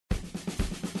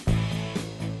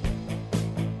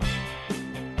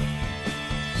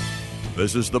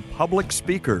This is The Public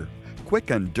Speaker, quick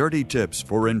and dirty tips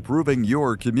for improving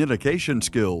your communication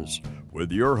skills,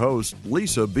 with your host,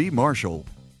 Lisa B. Marshall.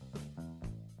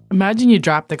 Imagine you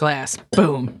dropped the glass.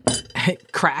 Boom.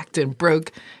 It cracked and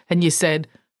broke, and you said,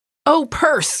 "Oh,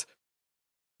 purse."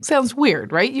 Sounds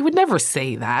weird, right? You would never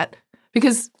say that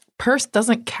because purse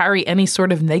doesn't carry any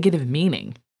sort of negative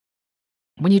meaning.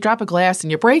 When you drop a glass and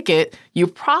you break it, you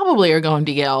probably are going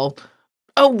to yell,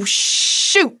 "Oh,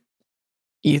 shoot."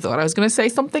 You thought I was going to say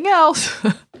something else.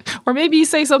 Or maybe you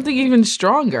say something even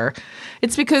stronger.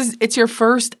 It's because it's your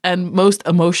first and most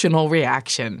emotional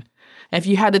reaction. If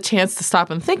you had a chance to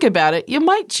stop and think about it, you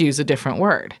might choose a different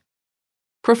word.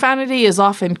 Profanity is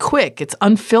often quick, it's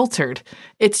unfiltered,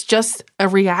 it's just a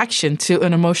reaction to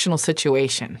an emotional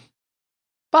situation.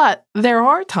 But there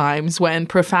are times when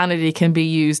profanity can be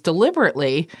used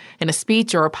deliberately in a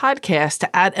speech or a podcast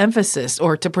to add emphasis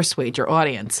or to persuade your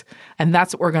audience. And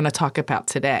that's what we're going to talk about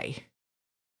today.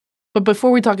 But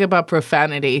before we talk about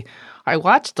profanity, I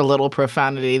watched a little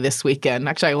profanity this weekend.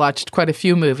 Actually, I watched quite a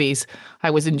few movies. I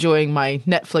was enjoying my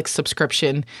Netflix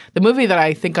subscription. The movie that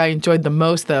I think I enjoyed the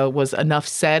most, though, was Enough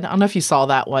Said. I don't know if you saw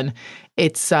that one.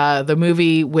 It's the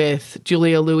movie with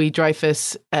Julia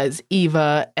Louis-Dreyfus as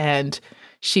Eva, and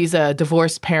she's a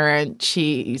divorced parent.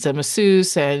 She's a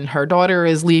masseuse, and her daughter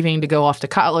is leaving to go off to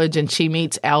college, and she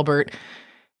meets Albert.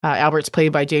 Albert's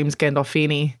played by James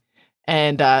Gandolfini.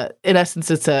 And in essence,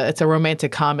 it's a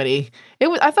romantic comedy.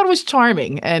 I thought it was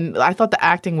charming, and I thought the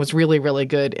acting was really, really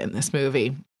good in this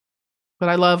movie. What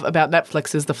I love about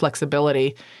Netflix is the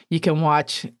flexibility. You can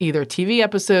watch either TV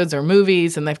episodes or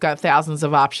movies, and they've got thousands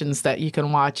of options that you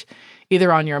can watch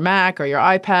either on your Mac or your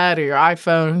iPad or your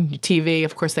iPhone, your TV.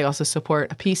 Of course, they also support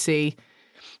a PC.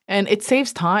 And it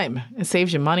saves time. It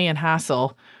saves you money and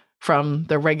hassle from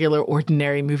the regular,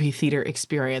 ordinary movie theater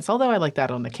experience, although I like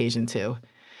that on occasion too.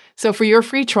 So for your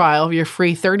free trial, your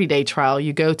free 30-day trial,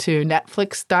 you go to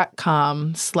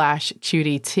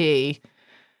netflix.com/QDT.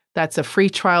 That's a free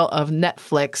trial of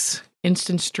Netflix,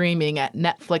 instant streaming at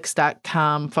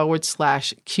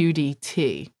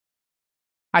netflix.com/QDT.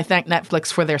 I thank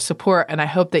Netflix for their support, and I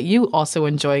hope that you also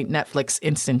enjoy Netflix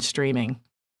instant streaming.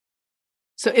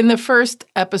 So in the first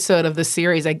episode of the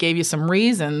series, I gave you some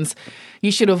reasons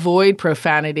you should avoid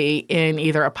profanity in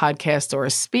either a podcast or a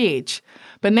speech.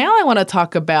 But now I want to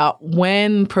talk about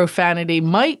when profanity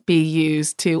might be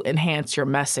used to enhance your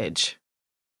message.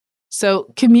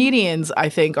 So comedians, I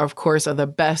think, of course, are the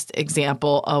best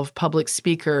example of public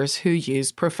speakers who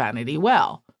use profanity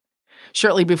well.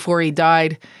 Shortly before he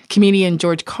died, comedian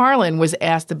George Carlin was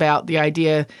asked about the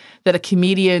idea that a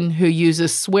comedian who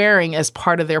uses swearing as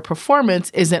part of their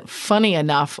performance isn't funny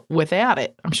enough without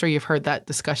it. I'm sure you've heard that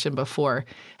discussion before.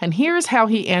 And here's how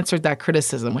he answered that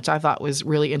criticism, which I thought was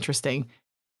really interesting.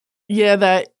 Yeah,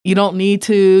 that you don't need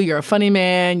to, you're a funny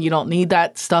man, you don't need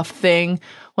that stuff thing.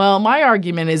 Well, my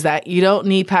argument is that you don't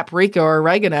need paprika or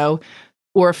oregano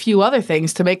or a few other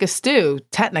things to make a stew,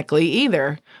 technically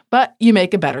either, but you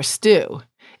make a better stew.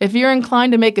 If you're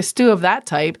inclined to make a stew of that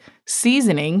type,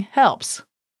 seasoning helps.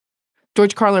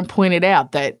 George Carlin pointed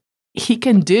out that he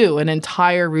can do an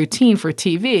entire routine for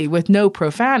TV with no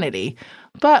profanity,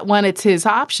 but when it's his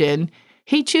option,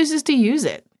 he chooses to use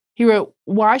it. He wrote,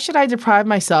 "Why should I deprive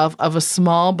myself of a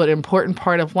small but important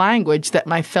part of language that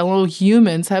my fellow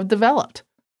humans have developed?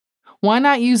 Why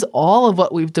not use all of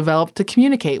what we've developed to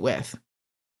communicate with?"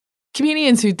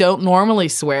 Comedians who don't normally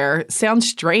swear sound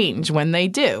strange when they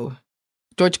do.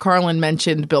 George Carlin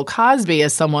mentioned Bill Cosby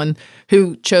as someone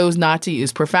who chose not to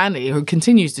use profanity, who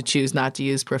continues to choose not to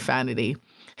use profanity.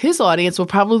 His audience will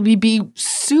probably be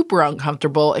super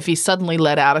uncomfortable if he suddenly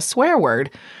let out a swear word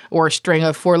or a string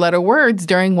of 4-letter words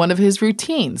during one of his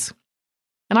routines.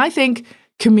 And I think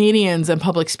comedians and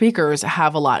public speakers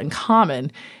have a lot in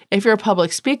common. If you're a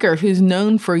public speaker who's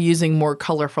known for using more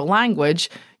colorful language,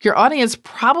 your audience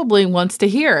probably wants to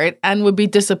hear it and would be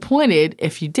disappointed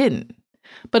if you didn't.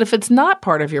 But if it's not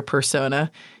part of your persona,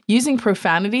 using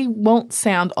profanity won't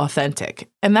sound authentic.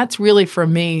 And that's really, for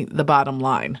me, the bottom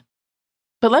line.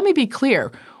 But let me be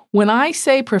clear. When I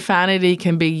say profanity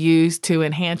can be used to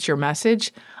enhance your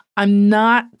message, I'm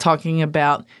not talking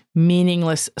about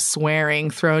meaningless swearing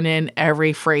thrown in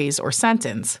every phrase or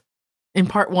sentence. In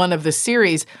part 1 of the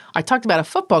series, I talked about a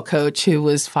football coach who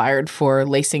was fired for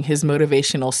lacing his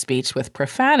motivational speech with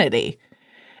profanity.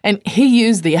 And he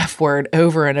used the F word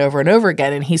over and over and over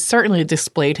again, and he certainly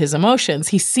displayed his emotions.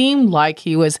 He seemed like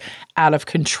he was out of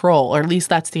control, or at least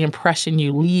that's the impression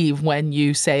you leave when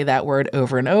you say that word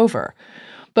over and over.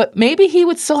 But maybe he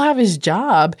would still have his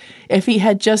job if he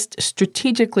had just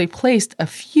strategically placed a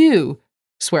few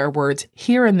swear words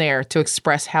here and there to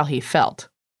express how he felt.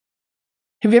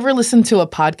 Have you ever listened to a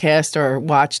podcast or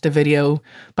watched a video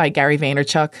by Gary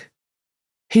Vaynerchuk?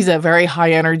 He's a very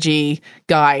high energy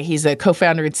guy. He's a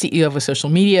co-founder and CEO of a social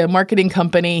media marketing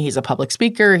company. He's a public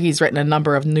speaker. He's written a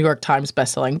number of New York Times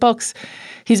bestselling books.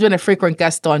 He's been a frequent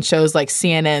guest on shows like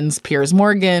CNN's Piers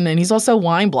Morgan, and he's also a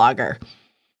wine blogger.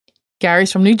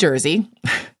 Gary's from New Jersey,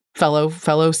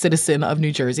 fellow citizen of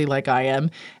New Jersey like I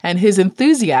am, and his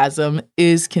enthusiasm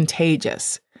is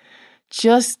contagious.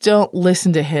 Just don't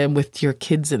listen to him with your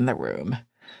kids in the room.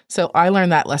 So I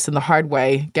learned that lesson the hard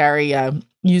way. Gary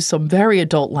used some very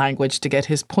adult language to get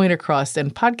his point across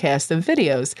in podcasts and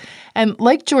videos. And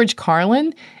like George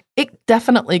Carlin, it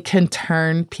definitely can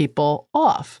turn people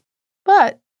off.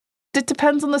 But it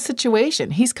depends on the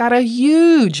situation. He's got a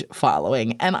huge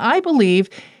following, and I believe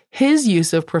his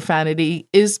use of profanity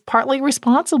is partly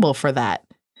responsible for that.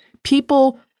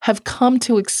 People have come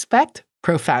to expect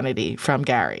profanity from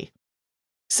Gary.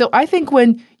 So I think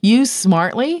when used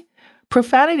smartly,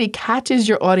 profanity catches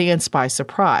your audience by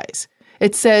surprise.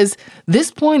 It says,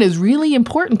 this point is really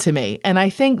important to me. And I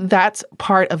think that's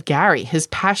part of Gary. His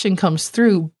passion comes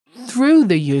through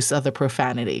the use of the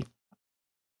profanity.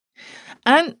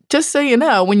 And just so you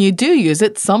know, when you do use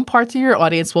it, some parts of your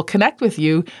audience will connect with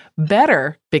you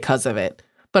better because of it.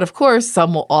 But of course,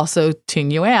 some will also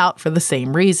tune you out for the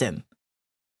same reason.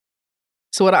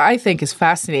 So what I think is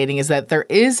fascinating is that there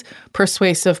is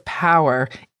persuasive power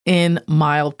in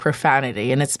mild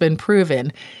profanity, and it's been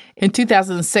proven. In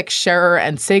 2006, Scherer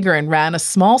and Sagarin ran a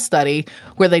small study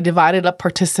where they divided up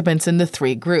participants into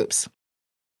 3 groups.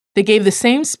 They gave the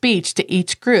same speech to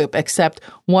each group, except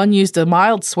one used a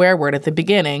mild swear word at the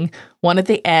beginning, one at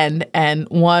the end, and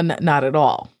one not at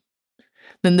all.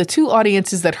 Then the 2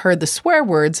 audiences that heard the swear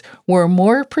words were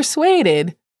more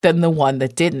persuaded than the one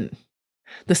that didn't.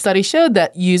 The study showed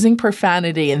that using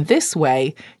profanity in this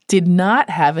way did not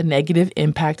have a negative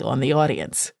impact on the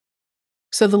audience.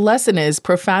 So the lesson is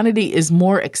profanity is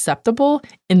more acceptable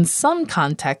in some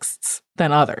contexts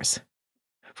than others.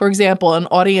 For example, an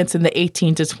audience in the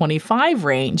 18 to 25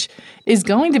 range is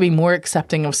going to be more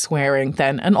accepting of swearing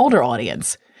than an older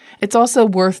audience. It's also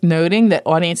worth noting that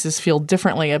audiences feel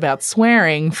differently about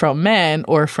swearing from men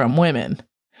or from women.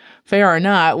 Fair or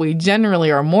not, we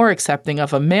generally are more accepting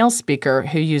of a male speaker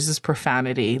who uses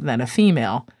profanity than a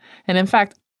female. And in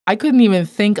fact, I couldn't even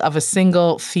think of a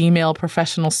single female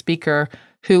professional speaker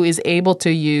who is able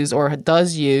to use or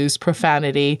does use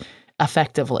profanity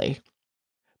effectively.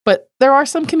 But there are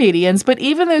some comedians, but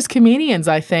even those comedians,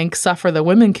 I think, the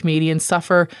women comedians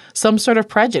suffer some sort of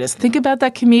prejudice. Think about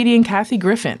that comedian, Kathy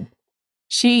Griffin.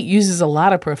 She uses a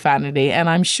lot of profanity, and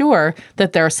I'm sure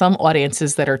that there are some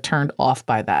audiences that are turned off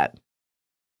by that.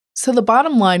 So the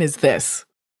bottom line is this: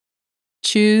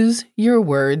 choose your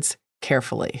words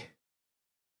carefully.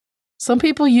 Some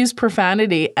people use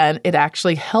profanity, and it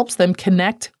actually helps them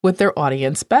connect with their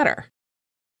audience better.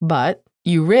 But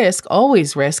you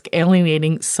always risk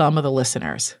alienating some of the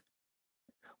listeners.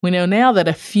 We know now that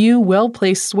a few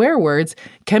well-placed swear words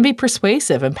can be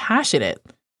persuasive and passionate.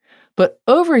 But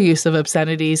overuse of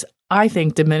obscenities, I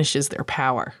think, diminishes their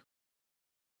power.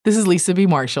 This is Lisa B.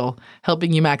 Marshall,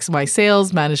 helping you maximize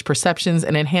sales, manage perceptions,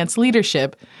 and enhance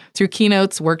leadership through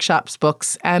keynotes, workshops,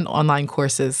 books, and online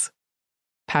courses.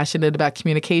 Passionate about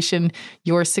communication,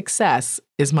 your success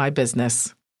is my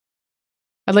business.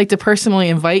 I'd like to personally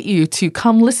invite you to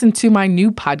come listen to my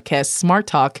new podcast, Smart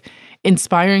Talk,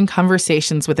 Inspiring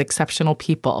Conversations with Exceptional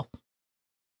People.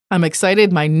 I'm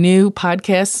excited. My new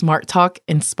podcast, Smart Talk,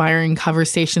 Inspiring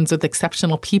Conversations with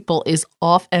Exceptional People, is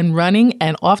off and running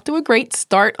and off to a great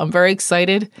start. I'm very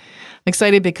excited. I'm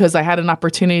excited because I had an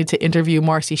opportunity to interview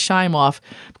Marcy Shimoff.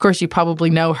 Of course, you probably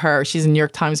know her. She's a New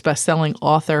York Times bestselling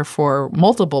author for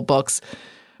multiple books,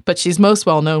 but she's most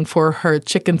well known for her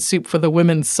Chicken Soup for the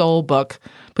Women's Soul book.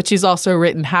 But she's also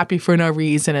written Happy for No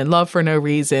Reason and Love for No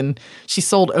Reason. She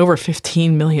sold over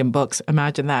 15 million books.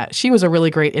 Imagine that. She was a really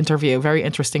great interview, very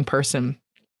interesting person.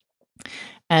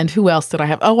 And who else did I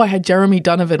have? Oh, I had Jeremy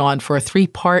Donovan on for a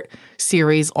 3-part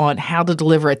series on how to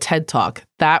deliver a TED Talk.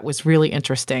 That was really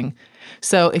interesting.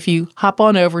 So if you hop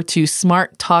on over to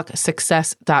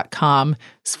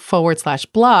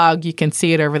smarttalksuccess.com/blog, you can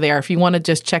see it over there. If you want to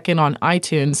just check in on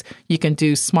iTunes, you can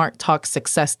do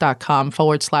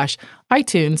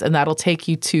smarttalksuccess.com/iTunes, and that'll take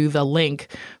you to the link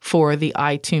for the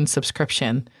iTunes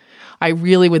subscription. I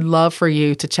really would love for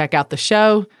you to check out the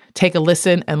show, take a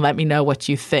listen, and let me know what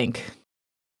you think.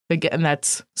 Again,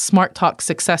 that's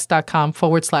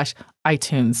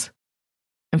smarttalksuccess.com/iTunes.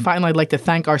 And finally, I'd like to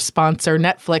thank our sponsor,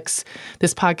 Netflix.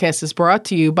 This podcast is brought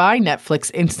to you by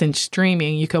Netflix Instant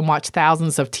Streaming. You can watch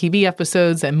thousands of TV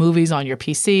episodes and movies on your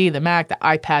PC, the Mac, the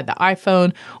iPad, the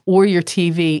iPhone, or your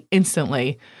TV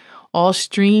instantly. All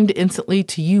streamed instantly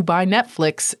to you by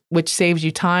Netflix, which saves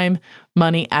you time,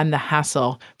 money, and the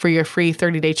hassle. For your free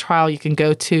 30-day trial, you can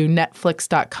go to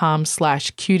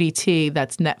netflix.com/QDT.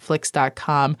 That's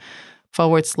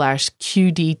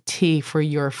netflix.com/QDT for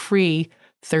your free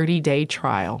 30-day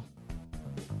trial.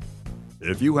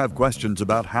 If you have questions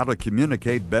about how to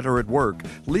communicate better at work,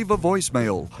 leave a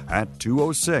voicemail at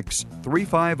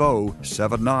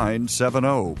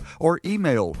 206-350-7970 or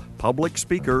email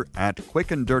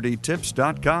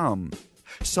publicspeaker@quickanddirtytips.com.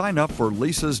 Sign up for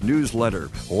Lisa's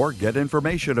newsletter or get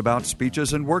information about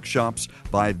speeches and workshops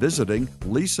by visiting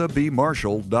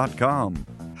lisabmarshall.com.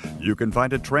 You can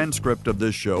find a transcript of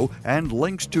this show and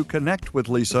links to connect with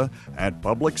Lisa at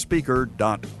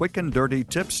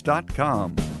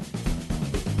publicspeaker.quickanddirtytips.com.